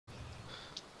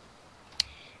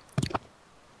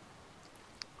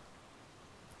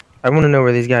I want to know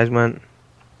where these guys went.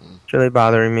 It's really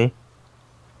bothering me.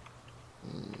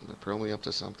 They're probably up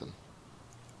to something.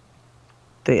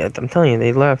 I'm telling you,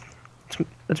 they left.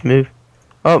 Let's move.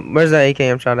 Oh, where's that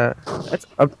AKM shot at? That's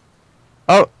up.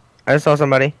 Oh, I saw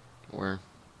somebody. Where?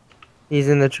 He's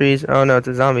in the trees. Oh no, it's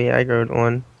a zombie aggroed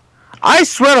on. I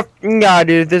swear to God,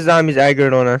 dude, this zombie's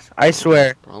aggroed on us. I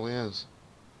swear. Probably is.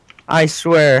 I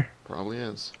swear. Probably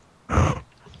is.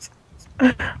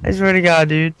 I swear to God,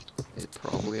 dude. It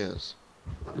probably is.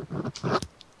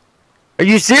 Are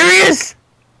you serious?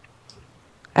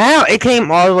 Ow, it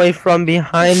came all the way from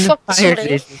behind the fire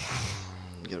station.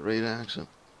 Get ready to action.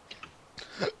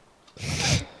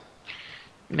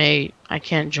 Mate, I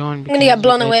can't join. I'm gonna get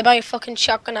blown away by a fucking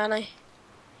shotgun, aren't I?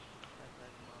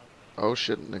 Oh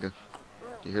shit, nigga.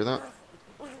 You hear that?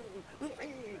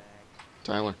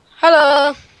 Tyler.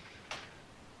 Hello.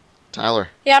 Tyler.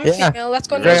 Yeah, I'm Yeah. female. Let's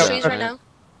go into Right the out trees front. right now.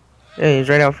 Yeah, he's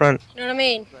right out front. You know what I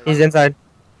mean? He's inside.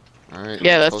 Alright.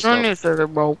 Yeah, that's post run up. new server,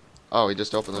 bro. Oh, he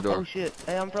just opened the door. Oh shit!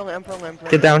 Hey, I'm friendly.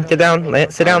 Get down, get down.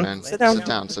 Sit down. Man. Sit down. Sit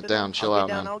down, sit down. Chill out,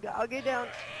 man. I'll get down.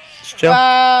 Just chill.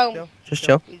 Wow. Just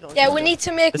chill. Yeah, we need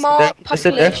to make Just more sit there. Just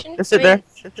sit there. population. Just sit there.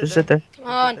 Just sit there. Come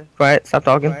on. Quiet. Stop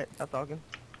talking.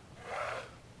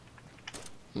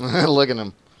 Look at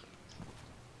him.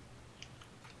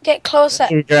 Get closer.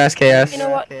 Eat your ass, KS. You know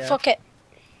what? Fuck it.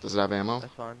 Does it have ammo?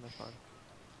 That's fine.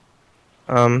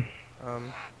 Oh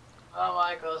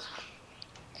my god.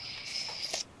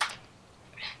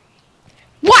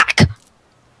 Whack!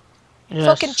 Yes.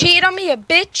 Fucking cheated on me, you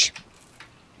bitch.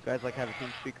 You guys like have a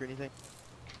team speak or anything?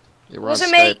 Yeah, we're on Was it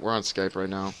Skype. me? We're on Skype right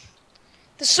now.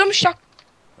 There's some shock.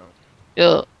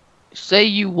 Yo, say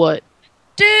you what?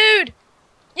 Dude!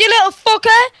 You little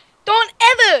fucker! Don't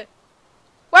ever!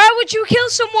 Why would you kill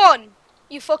someone?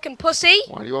 You fucking pussy.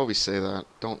 Why do you always say that?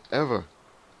 Don't ever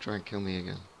try and kill me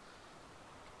again.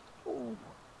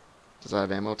 Does that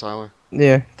have ammo, Tyler?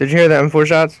 Yeah. Did you hear that in 4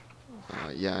 shots?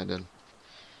 Yeah, I did.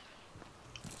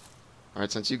 Alright,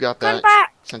 since you got Come that,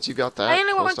 back! I I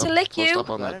only want to lick you. Post up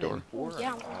on that door. Oh,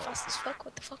 yeah, I'm going fast as fuck.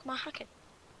 What the fuck am I hacking?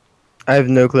 I have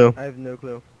no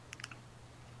clue.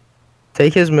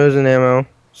 Take his Mosin ammo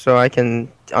so I can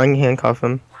unhandcuff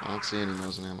him. I don't see any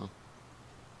Mosin ammo.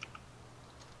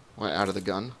 What, out of the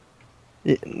gun?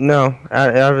 No,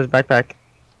 out of his backpack.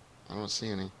 I don't see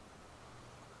any.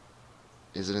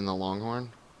 Is it in the Longhorn?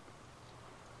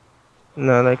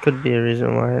 No, that could be a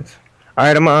reason why it's.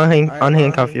 Alright, I'm gonna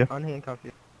unhandcuff you.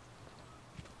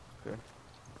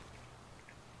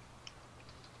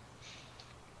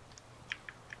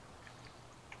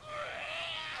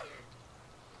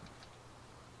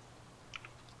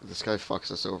 If this guy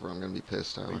fucks us over, I'm gonna be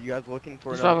pissed, Are Tyler. you guys looking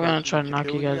for? That's why we're gonna try to knock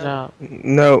you guys out.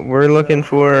 No, we're looking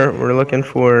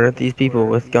for these people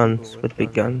with guns, with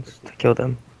big guns, to kill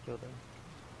them.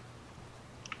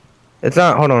 It's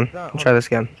not. Hold on. I'll try this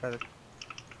again.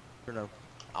 No,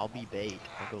 I'll be bait.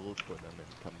 I'll go look for them and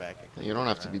come back. And You don't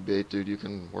have to be bait, dude. You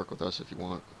can work with us if you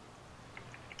want.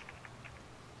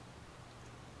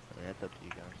 I mean, that's up to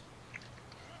you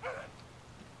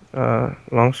guys.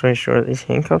 Long story short, these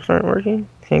handcuffs aren't working.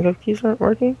 Handcuff keys aren't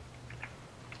working.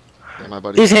 Yeah, my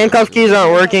buddy. These handcuff keys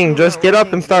aren't working. Just get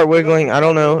up and start wiggling. I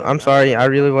don't know. I'm sorry. I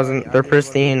really wasn't. They're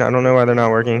pristine. I don't know why they're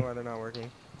not working.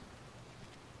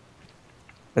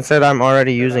 It said I'm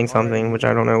already using something, which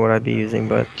I don't know what I'd be using,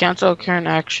 but Cancel current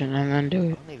action and then do I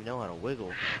it. don't even know how to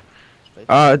wiggle.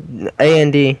 A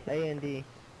and D. There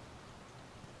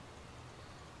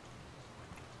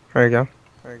you go.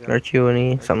 Or Q and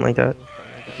E, something like that.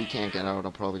 If he can't get out,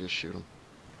 I'll probably just shoot him.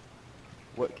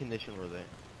 What condition were they? You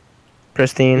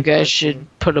Pristine. guys should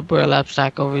put a burlap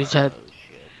sack over his head Oh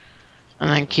shit. and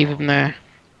then keep him there.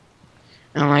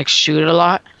 And like shoot a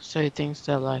lot so he thinks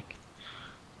that like,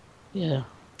 yeah.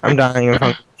 I'm dying of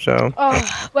hunger, so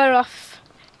Oh, we're off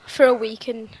for a week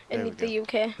in There we the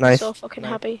UK. Nice. So fucking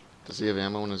happy. Does he have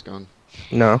ammo in his gun?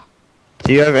 no.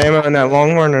 Do you have ammo in that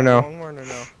Longhorn or no?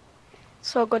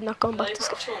 So good not going back to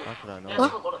school. How could I know?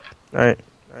 What? Alright.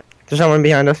 There's someone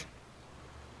behind us.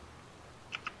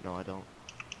 No, I don't.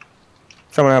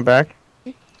 Someone out back.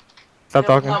 Stop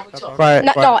talking. Quiet.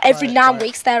 No, every 9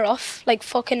 weeks they're off. Like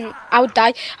fucking, I would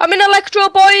die. I'm in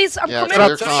Elektro, boys. I'm Yeah, coming.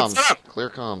 clear comms. Clear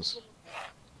comms.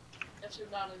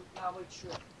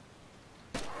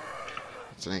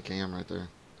 It's an AKM right there.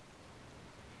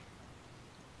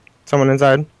 Someone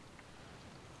inside.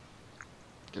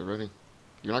 Get ready.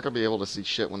 You're not gonna be able to see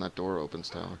shit when that door opens,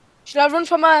 Tyler. Should I run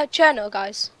for my channel,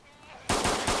 guys?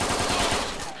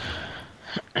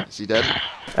 Is he dead?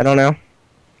 I don't know.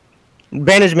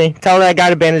 Bandage me. Tell that guy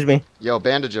to bandage me. Yo,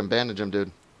 bandage him,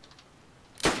 dude.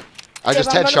 I Yeah, just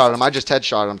but I'm headshot him. I just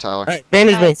headshot him, Tyler. Alright,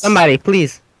 bandage me. Somebody,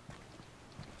 please.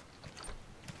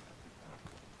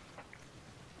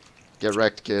 Get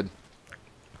wrecked, kid.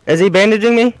 Is he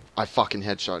bandaging me? I fucking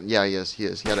headshot. Yeah, he is. He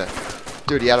is. He had a...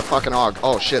 Dude, he had a fucking AUG.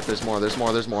 Oh, shit. There's more. There's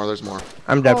more. There's more. There's more.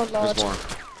 I'm dead. Oh lord. There's more.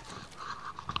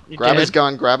 You Grab his dead?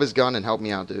 gun. Grab his gun and help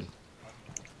me out, dude.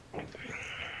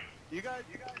 He's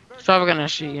probably gonna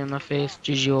shoot you in the face.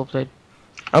 GG, well played.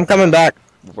 I'm coming back.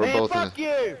 We're Man, both in fuck it.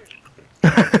 you!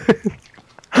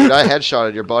 Dude, I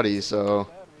headshotted your buddy, so...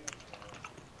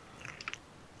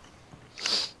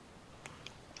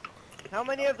 How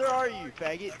many of there are you,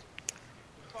 faggot?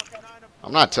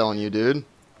 I'm not telling you, dude.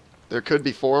 There could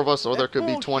be 4 of us, or there That's could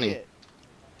be 20.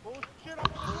 bullshit.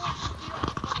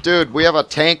 Dude, we have a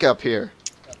tank up here.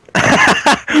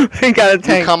 We got a You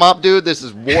tank. come up, dude. This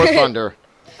is War Thunder.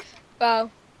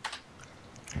 Wow.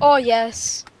 Oh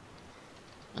yes.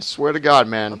 I swear to God,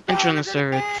 man. Entering the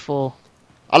server, it's full.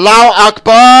 Allahu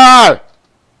Akbar!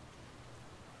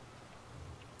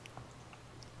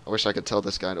 I wish I could tell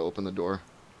this guy to open the door.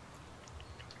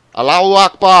 Allahu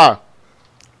Akbar!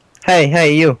 Hey,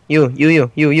 hey, you. What?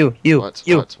 You. What?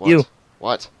 What? You.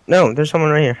 What? No, there's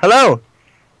someone right here. Hello!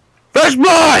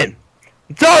 Firstborn!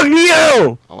 I'm talking to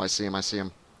you! Oh, I see him. I see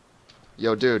him.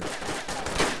 Yo, dude.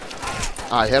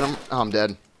 I hit him. Oh, I'm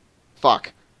dead.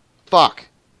 Fuck. Fuck.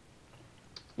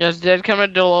 Yes, dead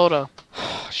coming to Delota.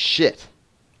 Oh, shit.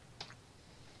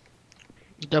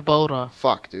 Debota.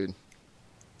 Fuck, dude.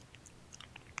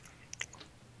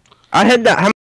 I hit that.